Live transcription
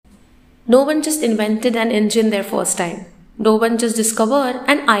No one just invented an engine their first time. No one just discovered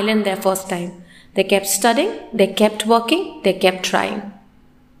an island their first time. They kept studying, they kept working, they kept trying.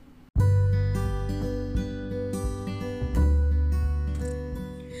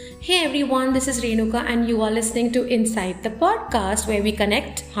 Hey everyone, this is Renuka and you are listening to Inside the podcast where we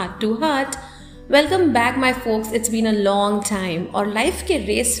connect heart to heart. Welcome back my folks, it's been a long time और life के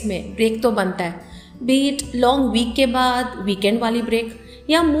race में break तो बनता है. Be it long week के बाद weekend वाली break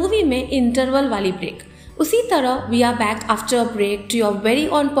या मूवी में इंटरवल वाली ब्रेक. उसी तरह we are back after a break to your very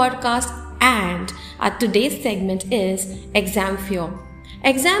own podcast and our today's segment is Exam Fear.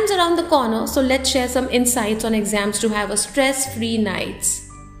 Exams around the corner, so let's share some insights on exams to have a stress-free nights.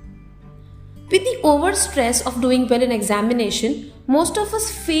 With the overstress of doing well in examination, most of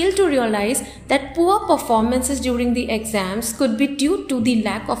us fail to realize that poor performances during the exams could be due to the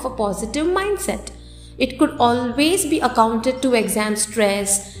lack of a positive mindset. It could always be accounted to exam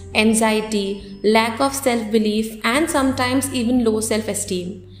stress, anxiety, lack of self-belief, and sometimes even low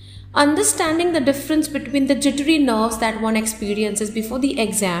self-esteem. Understanding the difference between the jittery nerves that one experiences before the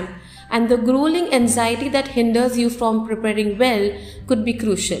exam and the grueling anxiety that hinders you from preparing well could be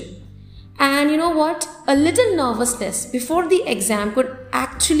crucial. And you know what? A little nervousness before the exam could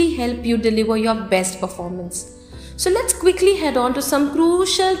actually help you deliver your best performance. So let's quickly head on to some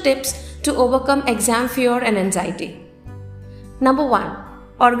crucial tips to overcome exam fear and anxiety. Number 1.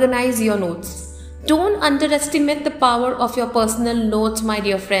 Organize your notes. Don't underestimate the power of your personal notes, my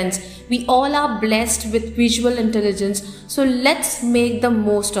dear friends. We all are blessed with visual intelligence, so let's make the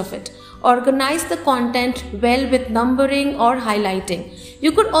most of it. Organize the content well with numbering or highlighting.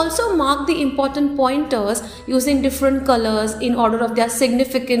 You could also mark the important pointers using different colors in order of their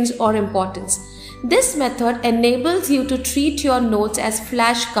significance or importance. This method enables you to treat your notes as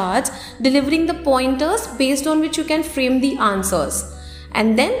flashcards, delivering the pointers based on which you can frame the answers.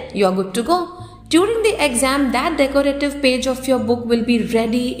 And then you're good to go. During the exam, that decorative page of your book will be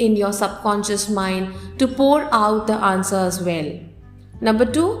ready in your subconscious mind to pour out the answers well. Number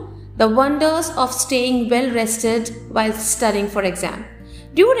 2. The wonders of staying well rested while studying for exam.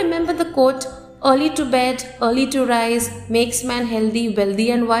 Do you remember the quote, "Early to bed, early to rise, makes man healthy,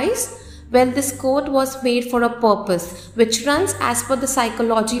 wealthy and wise"? Well, this quote was made for a purpose, which runs as per the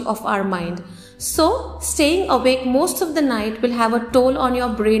psychology of our mind. So, staying awake most of the night will have a toll on your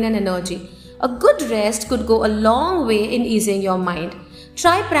brain and energy. A good rest could go a long way in easing your mind.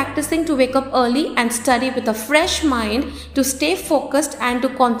 Try practicing to wake up early and study with a fresh mind to stay focused and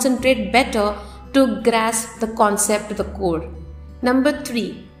to concentrate better to grasp the concept to the core. Number 3.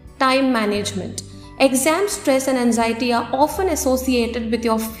 Time management. Exam stress and anxiety are often associated with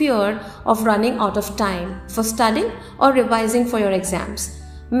your fear of running out of time for studying or revising for your exams.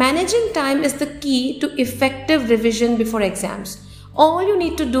 Managing time is the key to effective revision before exams. All you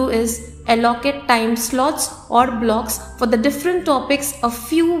need to do is allocate time slots or blocks for the different topics a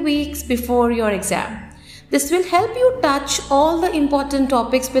few weeks before your exam. This will help you touch all the important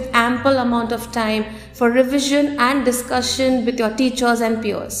topics with ample amount of time for revision and discussion with your teachers and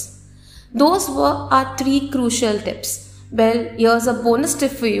peers. Those were our 3 crucial tips. Well, here's a bonus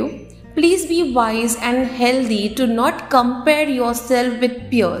tip for you. Please be wise and healthy to not compare yourself with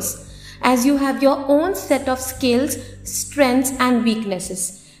peers, as you have your own set of skills, strengths and weaknesses.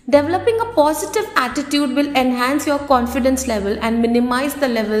 Developing a positive attitude will enhance your confidence level and minimize the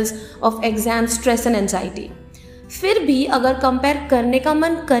levels of exam stress and anxiety. फिर भी अगर compare करने का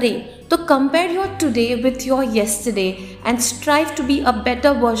मन करे तो compare your today with your yesterday and strive to be a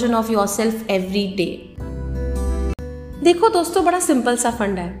better version of yourself every day. देखो दोस्तों, बड़ा सिंपल सा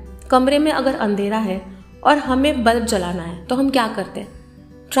फंडा है. कमरे में अगर अंधेरा है और हमें बल्ब जलाना है तो हम क्या करते हैं?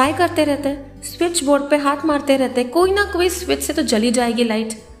 ट्राई करते रहते हैं, स्विच बोर्ड पे हाथ मारते रहते हैं, कोई ना कोई स्विच से तो जली जाएगी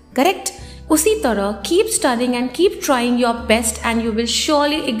लाइट. करेक्ट? उसी तरह keep studying and keep trying your best and you will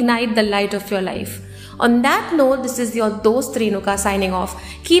surely ignite the light of your life. On that note, this is your dost Renuka signing off.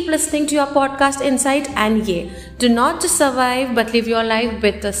 Keep listening to your podcast Insight and do not just survive but live your life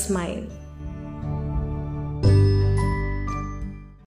with a smile.